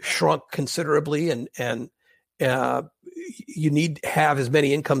has shrunk considerably, and you need to have as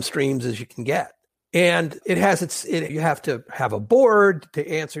many income streams as you can get. And it has you have to have a board to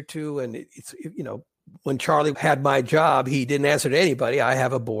answer to. And it's, when Charlie had my job, he didn't answer to anybody. I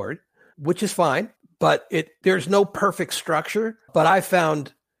have a board, which is fine, but there's no perfect structure, but I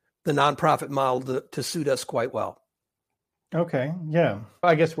found the nonprofit model to suit us quite well. Okay. Yeah.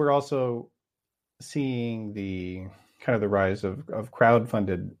 I guess we're also seeing the kind of the rise of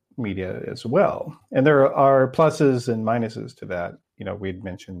crowd-funded media as well. And there are pluses and minuses to that. We'd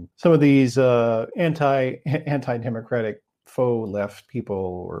mentioned some of these anti-democratic faux left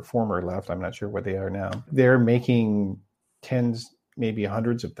people, or former left, I'm not sure what they are now. They're making tens, maybe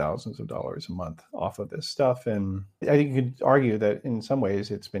hundreds of thousands of dollars a month off of this stuff. And I think you could argue that in some ways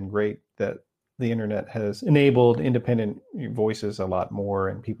it's been great that the internet has enabled independent voices a lot more,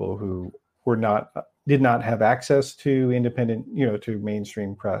 and people who did not have access to independent, to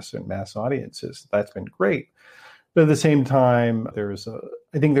mainstream press and mass audiences. That's been great. But at the same time,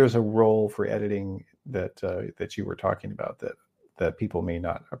 I think there's a role for editing that you were talking about that people may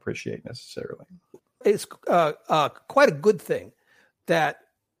not appreciate necessarily. It's quite a good thing that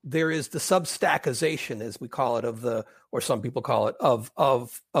there is the substackization, as we call it, or some people call it,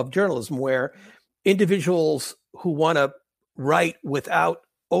 of journalism, where individuals who want to write without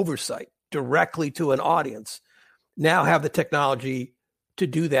oversight directly to an audience now have the technology to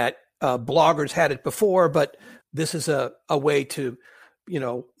do that. Bloggers had it before, but this is a way to,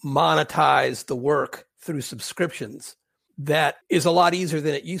 monetize the work through subscriptions. That is a lot easier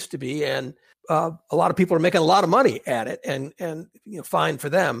than it used to be, and a lot of people are making a lot of money at it, and fine for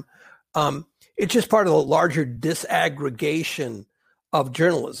them. It's just part of the larger disaggregation of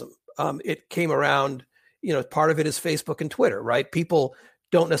journalism. It came around, part of it is Facebook and Twitter, right? People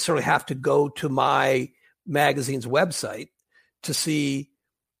don't necessarily have to go to my magazine's website to see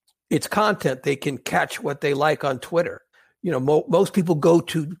its content. They can catch what they like on Twitter. Most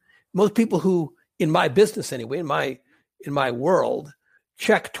people who, in my business anyway, in my world,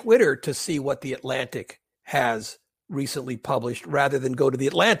 check Twitter to see what The Atlantic has recently published rather than go to The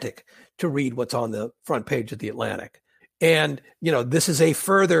Atlantic to read what's on the front page of The Atlantic. And, this is a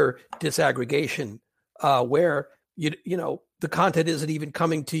further disaggregation where, the content isn't even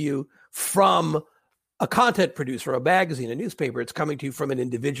coming to you from a content producer, a magazine, a newspaper. It's coming to you from an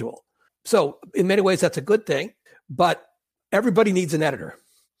individual. So in many ways, that's a good thing, but everybody needs an editor.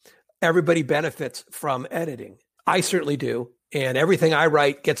 Everybody benefits from editing. I certainly do. And everything I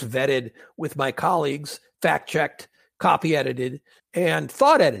write gets vetted with my colleagues, fact-checked, copy edited, and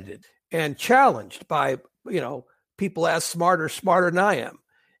thought edited, and challenged by, people as smarter than I am.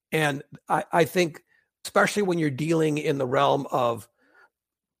 And I think, especially when you're dealing in the realm of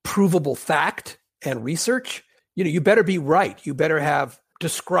provable fact and research, you better be right. You better have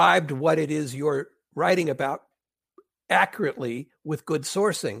described what it is you're writing about accurately with good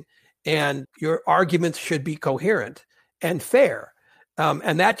sourcing, and your arguments should be coherent and fair.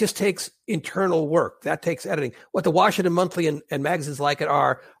 And that just takes internal work. That takes editing. What the Washington Monthly and magazines like it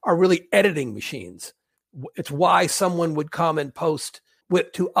are really editing machines. It's why someone would come and post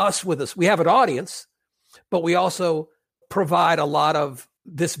with us. We have an audience, but we also provide a lot of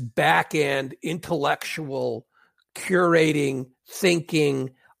this back end intellectual curating,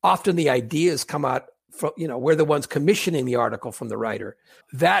 thinking. Often the ideas come out from, we're the ones commissioning the article from the writer.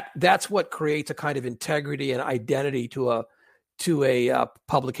 That's what creates a kind of integrity and identity to a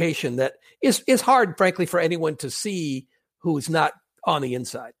publication that is hard, frankly, for anyone to see who's not on the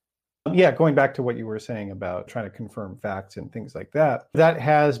inside. Yeah, going back to what you were saying about trying to confirm facts and things like that, that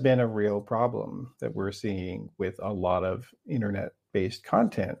has been a real problem that we're seeing with a lot of internet-based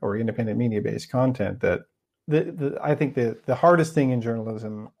content or independent media-based content. That I think the hardest thing in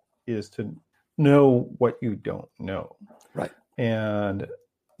journalism is to know what you don't know. Right. And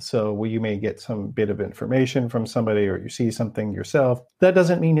so you may get some bit of information from somebody or you see something yourself. That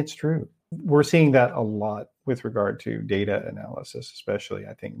doesn't mean it's true. We're seeing that a lot with regard to data analysis, especially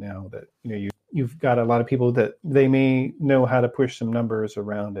I think now that, you've got a lot of people that they may know how to push some numbers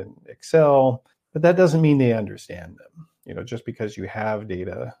around in Excel, but that doesn't mean they understand them. Just because you have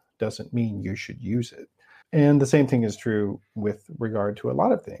data doesn't mean you should use it. And the same thing is true with regard to a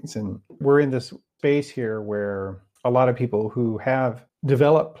lot of things. And we're in this space here where a lot of people who have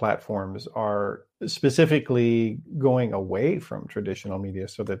developed platforms are specifically going away from traditional media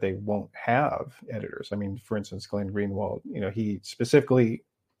so that they won't have editors. I mean, for instance, Glenn Greenwald, he specifically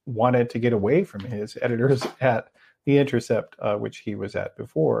wanted to get away from his editors at The Intercept, which he was at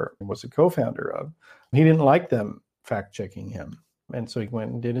before and was a co-founder of. He didn't like them fact-checking him. And so he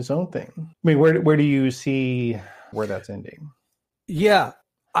went and did his own thing. I mean, where do you see where that's ending? Yeah,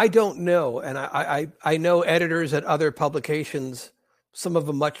 I don't know. And I know editors at other publications, some of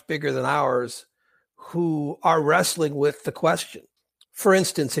them much bigger than ours, who are wrestling with the question. For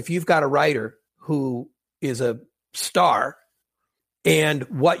instance, if you've got a writer who is a star and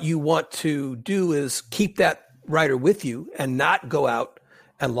what you want to do is keep that writer with you and not go out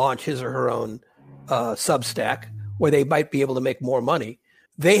and launch his or her own Substack where they might be able to make more money,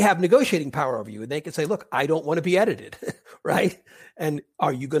 they have negotiating power over you. And they can say, look, I don't want to be edited, right? And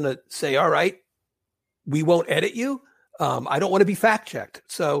are you going to say, all right, we won't edit you? I don't want to be fact-checked.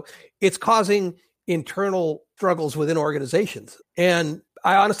 So it's causing internal struggles within organizations. And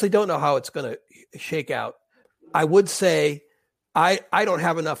I honestly don't know how it's going to shake out. I would say I don't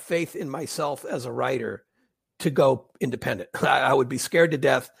have enough faith in myself as a writer to go independent. I would be scared to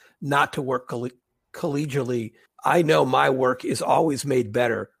death not to work collegially. I know my work is always made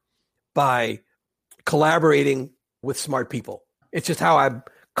better by collaborating with smart people. It's just how I'm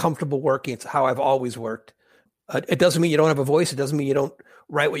comfortable working. It's how I've always worked. It doesn't mean you don't have a voice. It doesn't mean you don't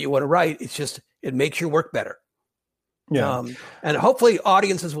write what you want to write. It's just, it makes your work better. Yeah. And hopefully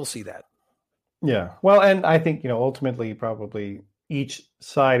audiences will see that. Yeah. Well, and I think, ultimately, probably each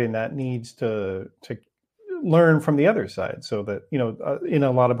side in that needs to learn from the other side, so that, in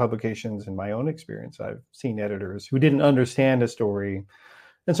a lot of publications, in my own experience, I've seen editors who didn't understand a story,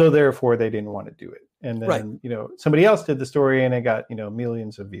 and so therefore they didn't want to do it. And then, somebody else did the story and it got,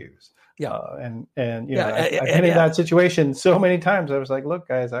 millions of views. Yeah. I've been in that situation so many times. I was like, look,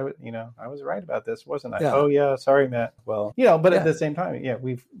 guys, I was right about this, wasn't I? Yeah. Oh yeah. Sorry, Matt. Well, but at the same time,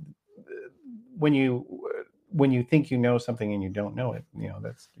 when you think you know something and you don't know it,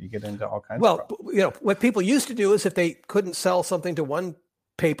 that's, you get into all kinds of problems. What people used to do is, if they couldn't sell something to one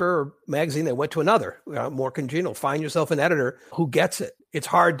paper or magazine, they went to another, more congenial. Find yourself an editor who gets it. It's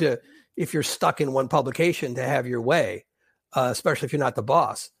hard to, if you're stuck in one publication, to have your way, especially if you're not the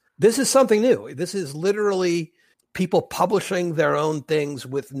boss. This is something new. This is literally people publishing their own things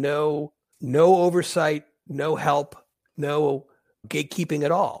with no oversight, no help, no gatekeeping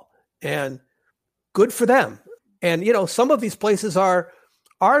at all. And good for them. And, some of these places are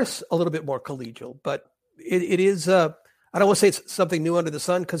a little bit more collegial, but it is, I don't want to say it's something new under the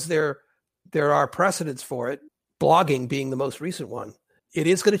sun, because there are precedents for it, blogging being the most recent one. It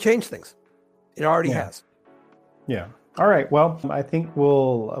is going to change things. It already has. Yeah. All right. Well, I think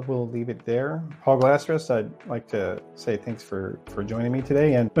we'll leave it there. Paul Glastris, I'd like to say thanks for joining me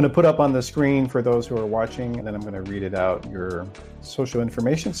today. And I'm going to put up on the screen for those who are watching, and then I'm going to read it out, your social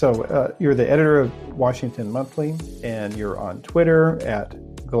information. So you're the editor of Washington Monthly, and you're on Twitter at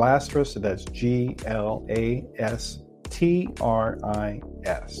Glastris. So that's Glastris.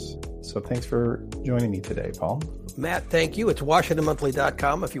 So thanks for joining me today, Paul. Matt, thank you. It's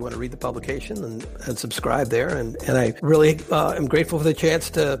WashingtonMonthly.com if you want to read the publication and subscribe there. And I really am grateful for the chance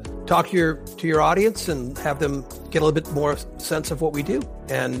to talk to your audience and have them get a little bit more sense of what we do.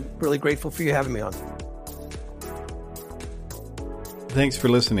 And really grateful for you having me on. Thanks for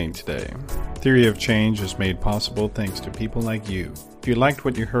listening today. Theory of Change is made possible thanks to people like you. If you liked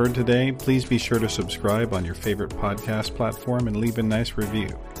what you heard today, please be sure to subscribe on your favorite podcast platform and leave a nice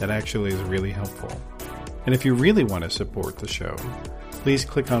review. That actually is really helpful. And if you really want to support the show, please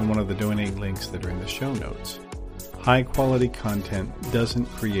click on one of the donating links that are in the show notes. High quality content doesn't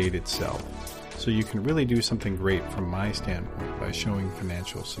create itself, so you can really do something great from my standpoint by showing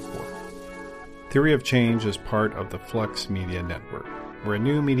financial support. Theory of Change is part of the Flux Media Network. We're a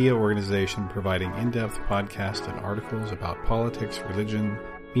new media organization providing in-depth podcasts and articles about politics, religion,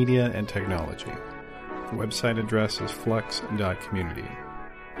 media, and technology. The website address is flux.community.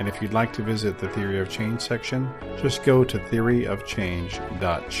 And if you'd like to visit the Theory of Change section, just go to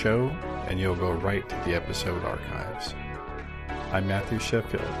theoryofchange.show and you'll go right to the episode archives. I'm Matthew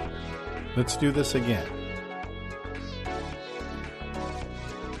Sheffield. Let's do this again.